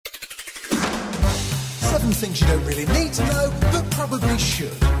7 things you don't really need to know, but probably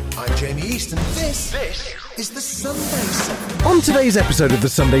should. I'm Jamie East, and this is the Sunday 7. On today's episode of the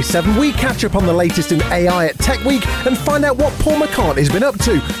Sunday 7, we catch up on the latest in AI at Tech Week and find out what Paul McCartney's been up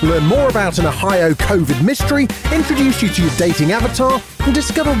to, learn more about an Ohio COVID mystery, introduce you to your dating avatar, and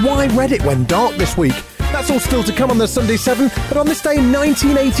discover why Reddit went dark this week. That's all still to come on the Sunday 7, but on this day in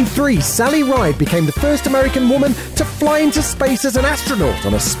 1983, Sally Ride became the first American woman to fly into space as an astronaut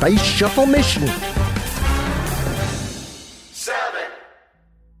on a space shuttle mission. 7.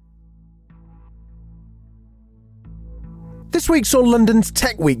 This week saw London's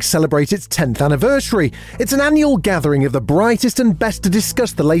Tech Week celebrate its 10th anniversary. It's an annual gathering of the brightest and best to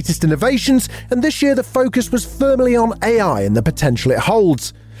discuss the latest innovations, and this year the focus was firmly on AI and the potential it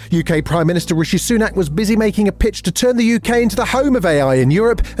holds. UK Prime Minister Rishi Sunak was busy making a pitch to turn the UK into the home of AI in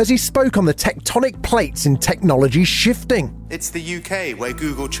Europe as he spoke on the tectonic plates in technology shifting. It's the UK where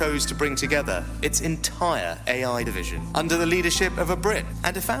Google chose to bring together its entire AI division under the leadership of a Brit.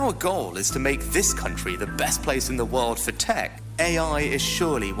 And if our goal is to make this country the best place in the world for tech, AI is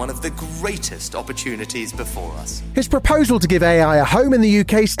surely one of the greatest opportunities before us. His proposal to give AI a home in the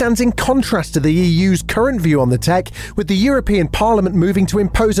UK stands in contrast to the EU's current view on the tech, with the European Parliament moving to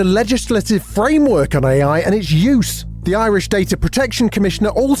impose a legislative framework on AI and its use. The Irish Data Protection Commissioner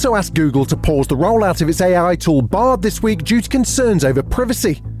also asked Google to pause the rollout of its AI tool Bard this week due to concerns over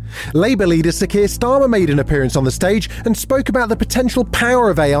privacy. Labour leader Sir Keir Starmer made an appearance on the stage and spoke about the potential power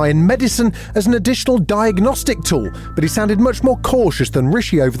of AI in medicine as an additional diagnostic tool, but he sounded much more cautious than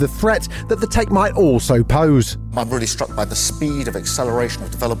Rishi over the threat that the tech might also pose. I'm really struck by the speed of acceleration of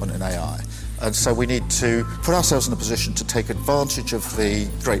development in AI. And so we need to put ourselves in a position to take advantage of the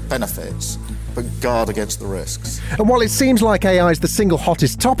great benefits, but guard against the risks. And while it seems like AI is the single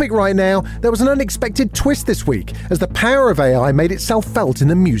hottest topic right now, there was an unexpected twist this week as the power of AI made itself felt in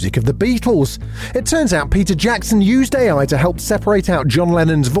the music of the Beatles. It turns out Peter Jackson used AI to help separate out John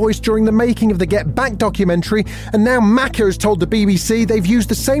Lennon's voice during the making of the Get Back documentary, and now Macca has told the BBC they've used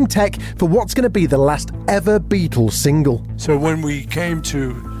the same tech for what's going to be the last ever Beatles single. So when we came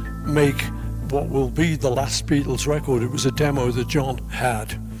to make what will be the last Beatles record, it was a demo that John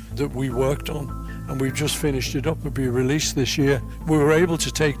had that we worked on, and we've just finished it up. It'll be released this year. We were able to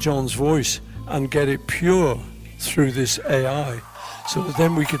take John's voice and get it pure through this AI, so that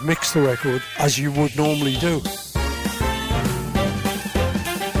then we could mix the record as you would normally do.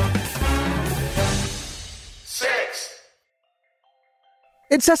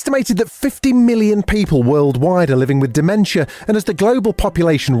 It's estimated that 50 million people worldwide are living with dementia, and as the global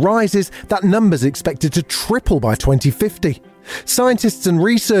population rises, that number's expected to triple by 2050. Scientists and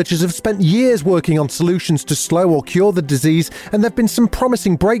researchers have spent years working on solutions to slow or cure the disease, and there have been some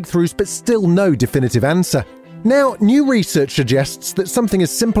promising breakthroughs, but still no definitive answer. Now, new research suggests that something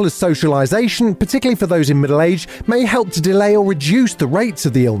as simple as socialisation, particularly for those in middle age, may help to delay or reduce the rates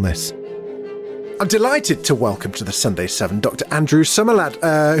of the illness. I'm delighted to welcome to the Sunday 7 Dr. Andrew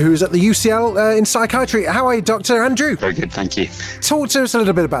Summerlad, who's at the UCL in psychiatry. How are you, Dr. Andrew? Very good, thank you. Talk to us a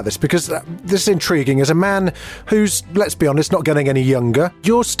little bit about this, because this is intriguing. As a man who's, let's be honest, not getting any younger,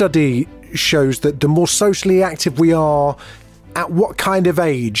 your study shows that the more socially active we are, at what kind of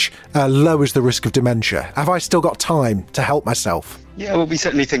age lowers the risk of dementia? Have I still got time to help myself? Yeah, well, we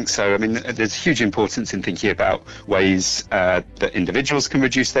certainly think so. I mean, there's huge importance in thinking about ways that individuals can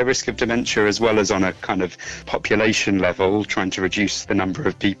reduce their risk of dementia, as well as on a kind of population level, trying to reduce the number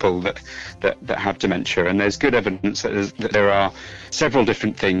of people that have dementia. And there's good evidence that there are several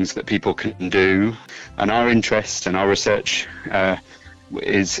different things that people can do. And our interest and our research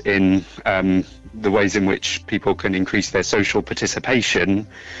is in the ways in which people can increase their social participation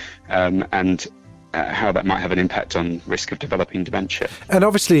and how that might have an impact on risk of developing dementia. And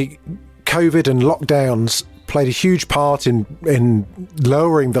obviously, COVID and lockdowns played a huge part in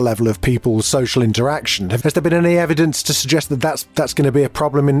lowering the level of people's social interaction. Has there been any evidence to suggest that that's going to be a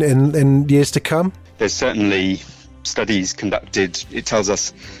problem in years to come? There's certainly studies conducted. It tells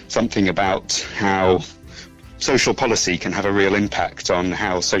us something about how social policy can have a real impact on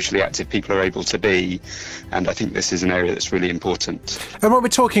how socially active people are able to be, and I think this is an area that's really important. And when we're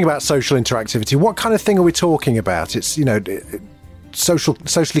talking about social interactivity, what kind of thing are we talking about? It's,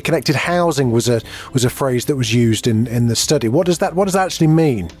 socially connected housing was a phrase that was used in the study. What does that actually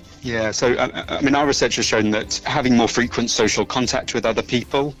mean? Yeah, so our research has shown that having more frequent social contact with other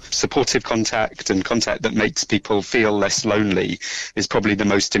people, supportive contact and contact that makes people feel less lonely, is probably the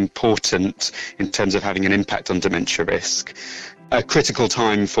most important in terms of having an impact on dementia risk. A critical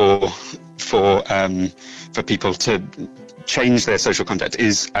time for people to change their social contact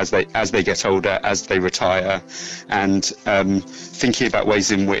is as they get older, as they retire, and thinking about ways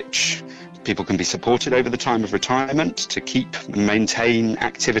in which people can be supported over the time of retirement to keep and maintain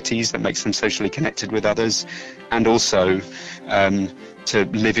activities that makes them socially connected with others, and also to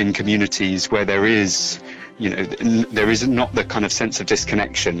live in communities where there is not the kind of sense of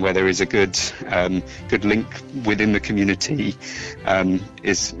disconnection, where there is a good link within the community,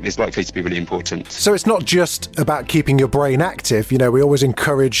 is likely to be really important. So it's not just about keeping your brain active. We always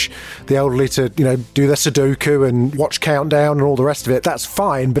encourage the elderly to, do their Sudoku and watch Countdown and all the rest of it. That's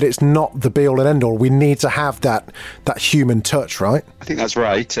fine, but it's not the be all and end all. We need to have that human touch, right? I think that's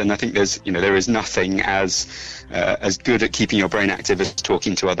right, and I think there is nothing as good at keeping your brain active as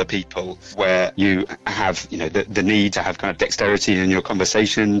talking to other people, where you have the need to have kind of dexterity in your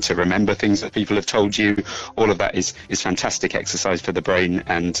conversation, to remember things that people have told you. All of that is fantastic exercise for the brain,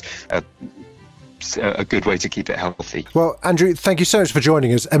 and a good way to keep it healthy. Well, Andrew, thank you so much for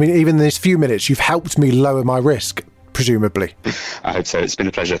joining us. I mean, even in these few minutes, you've helped me lower my risk, presumably. I hope so. It's been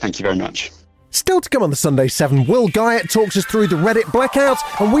a pleasure. Thank you very much. Still to come on the Sunday 7, Will Guyatt talks us through the Reddit blackout,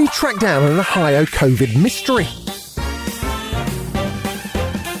 and we track down an Ohio COVID mystery.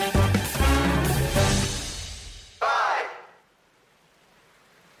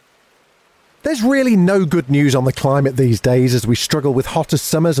 There's really no good news on the climate these days as we struggle with hotter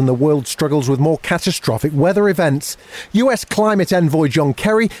summers and the world struggles with more catastrophic weather events. US climate envoy John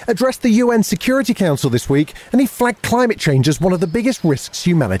Kerry addressed the UN Security Council this week, and he flagged climate change as one of the biggest risks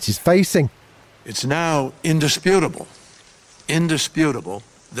humanity's facing. It's now indisputable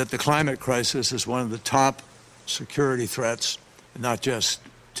that the climate crisis is one of the top security threats, not just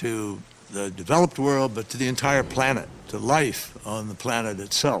to the developed world, but to the entire planet, to life on the planet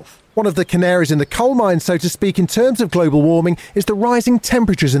itself. One of the canaries in the coal mine, so to speak, in terms of global warming is the rising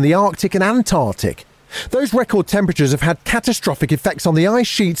temperatures in the Arctic and Antarctic. Those record temperatures have had catastrophic effects on the ice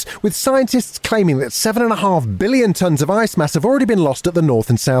sheets, with scientists claiming that 7.5 billion tonnes of ice mass have already been lost at the North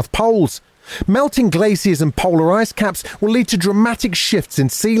and South Poles. Melting glaciers and polar ice caps will lead to dramatic shifts in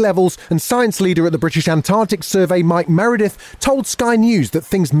sea levels, and science leader at the British Antarctic Survey, Mike Meredith, told Sky News that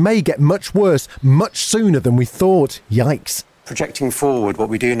things may get much worse much sooner than we thought. Yikes. Projecting forward, what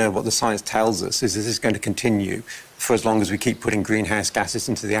we do know, what the science tells us, is this is going to continue for as long as we keep putting greenhouse gases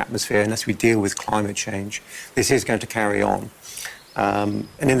into the atmosphere, unless we deal with climate change. This is going to carry on. And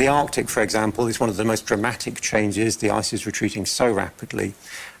in the Arctic, for example, it's one of the most dramatic changes. The ice is retreating so rapidly.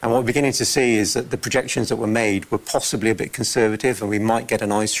 And what we're beginning to see is that the projections that were made were possibly a bit conservative, and we might get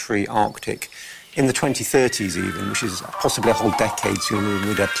an ice-free Arctic in the 2030s even, which is possibly a whole decade sooner than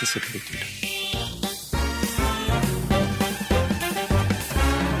we'd anticipated.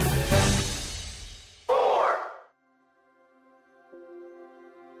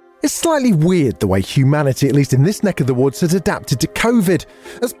 It's slightly weird the way humanity, at least in this neck of the woods, has adapted to COVID.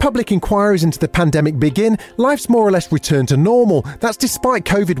 As public inquiries into the pandemic begin, life's more or less returned to normal. That's despite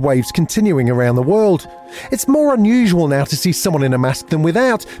COVID waves continuing around the world. It's more unusual now to see someone in a mask than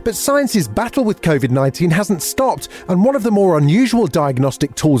without, but science's battle with COVID-19 hasn't stopped, and one of the more unusual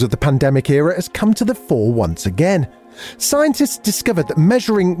diagnostic tools of the pandemic era has come to the fore once again. Scientists discovered that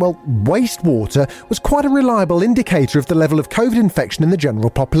measuring, wastewater was quite a reliable indicator of the level of COVID infection in the general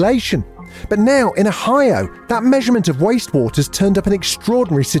population. But now, in Ohio, that measurement of wastewater's turned up an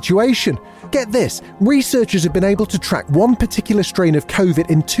extraordinary situation. Get this, researchers have been able to track one particular strain of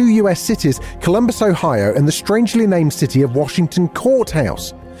COVID in two US cities, Columbus, Ohio, and the strangely named city of Washington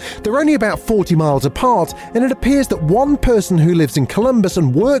Courthouse. They're only about 40 miles apart, and it appears that one person who lives in Columbus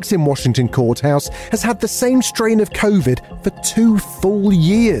and works in Washington Courthouse has had the same strain of COVID for 2 full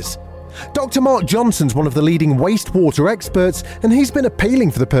years. Dr. Mark Johnson's one of the leading wastewater experts, and he's been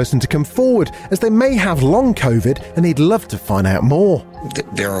appealing for the person to come forward, as they may have long COVID, and he'd love to find out more.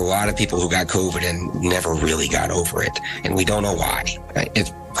 There are a lot of people who got COVID and never really got over it, and we don't know why.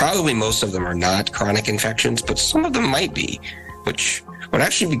 Probably most of them are not chronic infections, but some of them might be, which would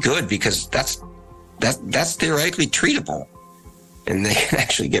actually be good, because that's theoretically treatable, and they can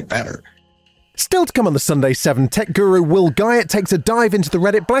actually get better. Still to come on the Sunday 7, tech guru Will Guyatt takes a dive into the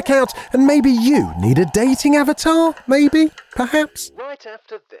Reddit blackout, and maybe you need a dating avatar? Maybe? Perhaps? Right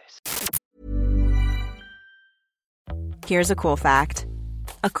after this. Here's a cool fact.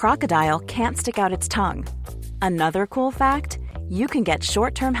 A crocodile can't stick out its tongue. Another cool fact, you can get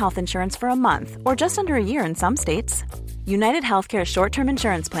short-term health insurance for a month or just under a year in some states. United Healthcare short-term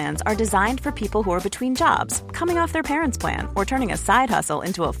insurance plans are designed for people who are between jobs, coming off their parents' plan, or turning a side hustle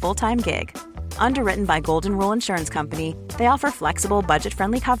into a full-time gig. Underwritten by Golden Rule Insurance Company, they offer flexible,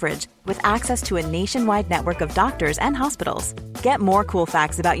 budget-friendly coverage with access to a nationwide network of doctors and hospitals. Get more cool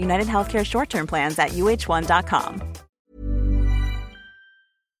facts about United Healthcare short-term plans at uh1.com.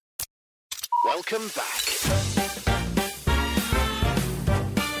 Welcome back.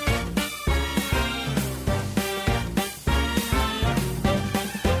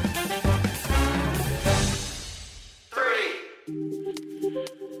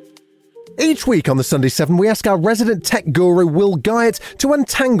 Each week on the Sunday 7, we ask our resident tech guru Will Guyatt to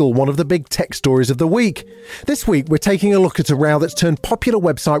untangle one of the big tech stories of the week. This week, we're taking a look at a row that's turned popular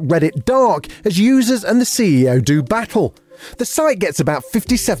website Reddit dark as users and the CEO do battle. The site gets about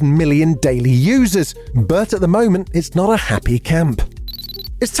 57 million daily users, but at the moment, it's not a happy camp.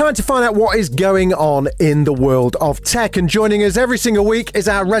 It's time to find out what is going on in the world of tech, and joining us every single week is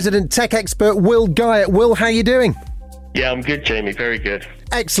our resident tech expert, Will Guyatt. Will, how are you doing? Yeah, I'm good, Jamie. Very good.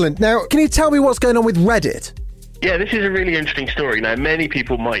 Excellent. Now, can you tell me what's going on with Reddit? Yeah, this is a really interesting story. Now, many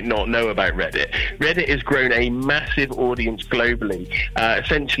people might not know about Reddit. Reddit has grown a massive audience globally,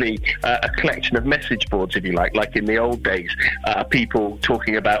 essentially a collection of message boards, if you like in the old days, people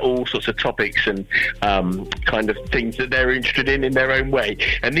talking about all sorts of topics and kind of things that they're interested in their own way.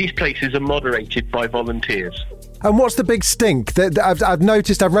 And these places are moderated by volunteers. And what's the big stink? I've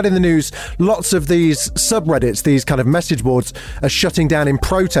noticed, I've read in the news, lots of these subreddits, these kind of message boards, are shutting down in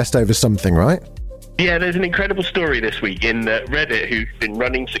protest over something, right? Yeah, there's an incredible story this week in that Reddit, who've been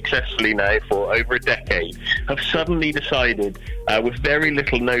running successfully now for over a decade, have suddenly decided, with very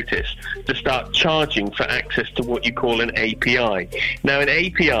little notice, to start charging for access to what you call an API. Now, an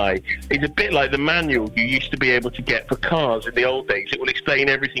API is a bit like the manual you used to be able to get for cars in the old days. It will explain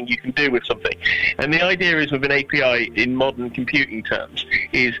everything you can do with something. And the idea is, with an API in modern computing terms,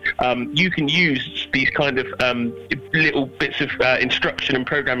 is you can use these kind of little bits of instruction and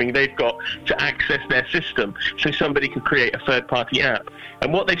programming they've got to access their system, so somebody could create a third-party app.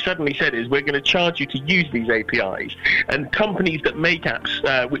 And what they've suddenly said is, we're going to charge you to use these APIs. And companies that make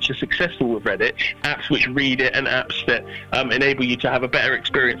apps which are successful with Reddit, apps which read it, and apps that enable you to have a better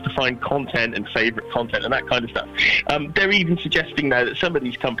experience to find content and favorite content and that kind of stuff. They're even suggesting now that some of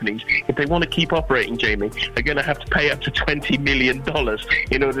these companies, if they want to keep operating, Jamie, are going to have to pay up to $20 million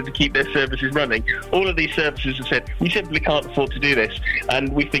in order to keep their services running. All of these services have said, we simply can't afford to do this,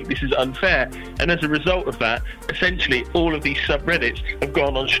 and we think this is unfair. And as a result of that, essentially all of these subreddits have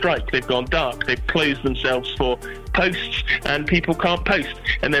gone on strike. They've gone dark. They've closed themselves for posts, and people can't post.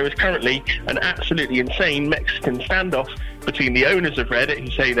 And there is currently an absolutely insane Mexican standoff between the owners of Reddit, who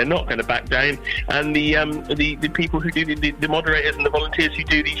say they're not going to back down, and the people who do the moderators and the volunteers who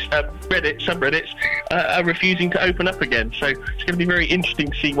do these subreddits are refusing to open up again. So it's going to be very interesting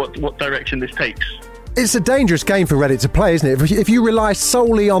to see what direction this takes. It's a dangerous game for Reddit to play, isn't it? If you rely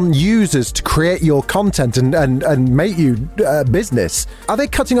solely on users to create your content and make you business, are they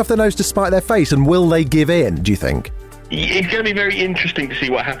cutting off their nose to spite their face, and will they give in, do you think? It's going to be very interesting to see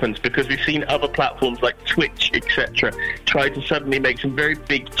what happens, because we've seen other platforms like Twitch, etc., try to suddenly make some very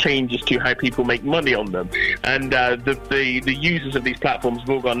big changes to how people make money on them. And the users of these platforms have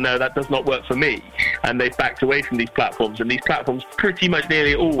all gone, no, that does not work for me. And they've backed away from these platforms. And these platforms pretty much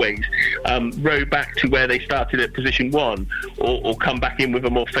nearly always row back to where they started at position one, or come back in with a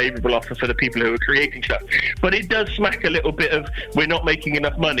more favourable offer for the people who are creating stuff. But it does smack a little bit of, we're not making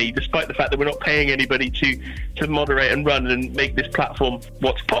enough money, despite the fact that we're not paying anybody to moderate and run and make this platform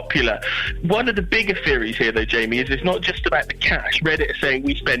what's popular. One of the bigger theories here, though, Jamie, is it's not just about the cash. Reddit is saying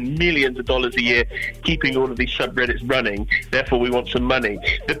we spend millions of dollars a year keeping all of these subreddits running, therefore we want some money.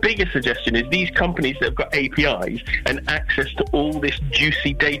 The bigger suggestion is these companies that have got APIs and access to all this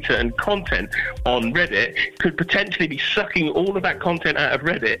juicy data and content on Reddit could potentially be sucking all of that content out of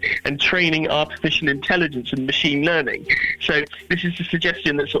Reddit and training artificial intelligence and machine learning. So this is the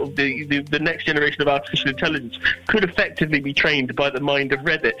suggestion that sort of the next generation of artificial intelligence could effectively be trained by the mind of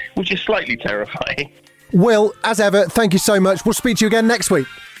Reddit, which is slightly terrifying. Will, as ever, thank you so much. We'll speak to you again next week.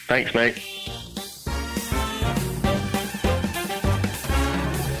 Thanks, mate.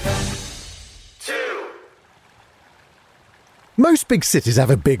 Most big cities have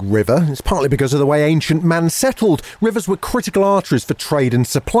a big river. It's partly because of the way ancient man settled. Rivers were critical arteries for trade and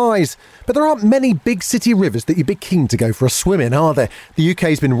supplies. But there aren't many big city rivers that you'd be keen to go for a swim in, are there? The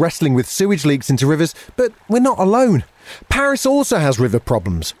UK's been wrestling with sewage leaks into rivers, but we're not alone. Paris also has river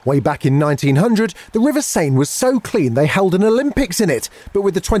problems. Way back in 1900, the River Seine was so clean they held an Olympics in it. But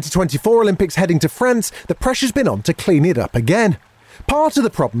with the 2024 Olympics heading to France, the pressure's been on to clean it up again. Part of the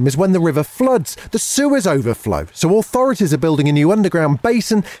problem is when the river floods, the sewers overflow, so authorities are building a new underground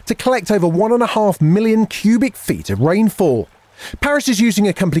basin to collect over 1.5 million cubic feet of rainfall. Paris is using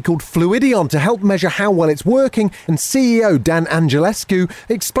a company called Fluidion to help measure how well it's working, and CEO Dan Angelescu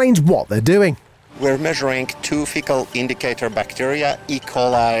explains what they're doing. We're measuring two fecal indicator bacteria, E.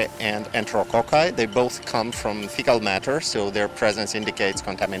 coli and Enterococci. They both come from fecal matter, so their presence indicates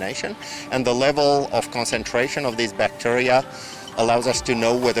contamination. And the level of concentration of these bacteria allows us to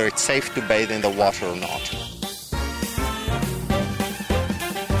know whether it's safe to bathe in the water or not.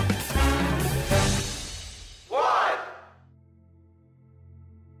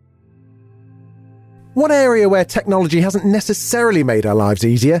 One area where technology hasn't necessarily made our lives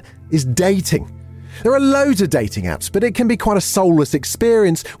easier is dating. There are loads of dating apps, but it can be quite a soulless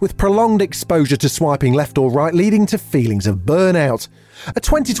experience with prolonged exposure to swiping left or right, leading to feelings of burnout. A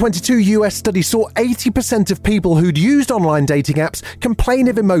 2022 US study saw 80% of people who'd used online dating apps complain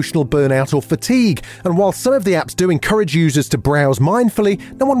of emotional burnout or fatigue, and while some of the apps do encourage users to browse mindfully,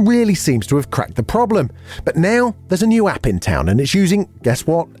 no one really seems to have cracked the problem. But now there's a new app in town, and it's using, guess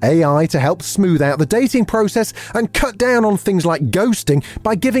what, AI to help smooth out the dating process and cut down on things like ghosting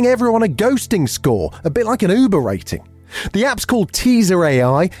by giving everyone a ghosting score, a bit like an Uber rating. The app's called Teaser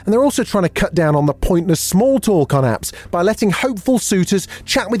AI, and they're also trying to cut down on the pointless small talk on apps by letting hopeful suitors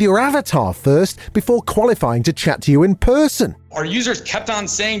chat with your avatar first before qualifying to chat to you in person. Our users kept on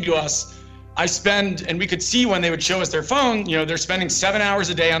saying to us, and we could see when they would show us their phone, they're spending 7 hours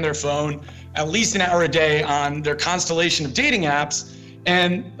a day on their phone, at least an hour a day on their constellation of dating apps.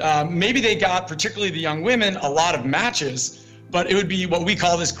 And maybe they got, particularly the young women, a lot of matches, but it would be what we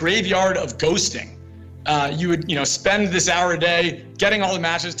call this graveyard of ghosting. You would, spend this hour a day getting all the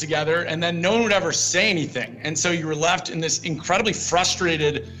matches together, and then no one would ever say anything. And so you were left in this incredibly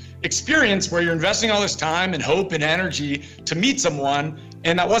frustrated experience where you're investing all this time and hope and energy to meet someone,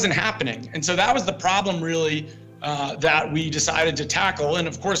 and that wasn't happening. And so that was the problem, really, that we decided to tackle. And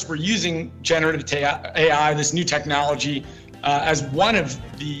of course, we're using generative AI, this new technology, as one of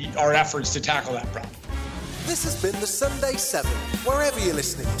our efforts to tackle that problem. This has been the Sunday 7. Wherever you're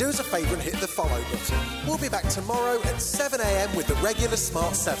listening, do us a favour and hit the follow button. We'll be back tomorrow at 7 a.m. with the regular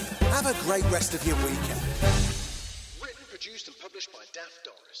Smart 7. Have a great rest of your weekend. Written, produced and published by Daft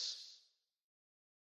Dog.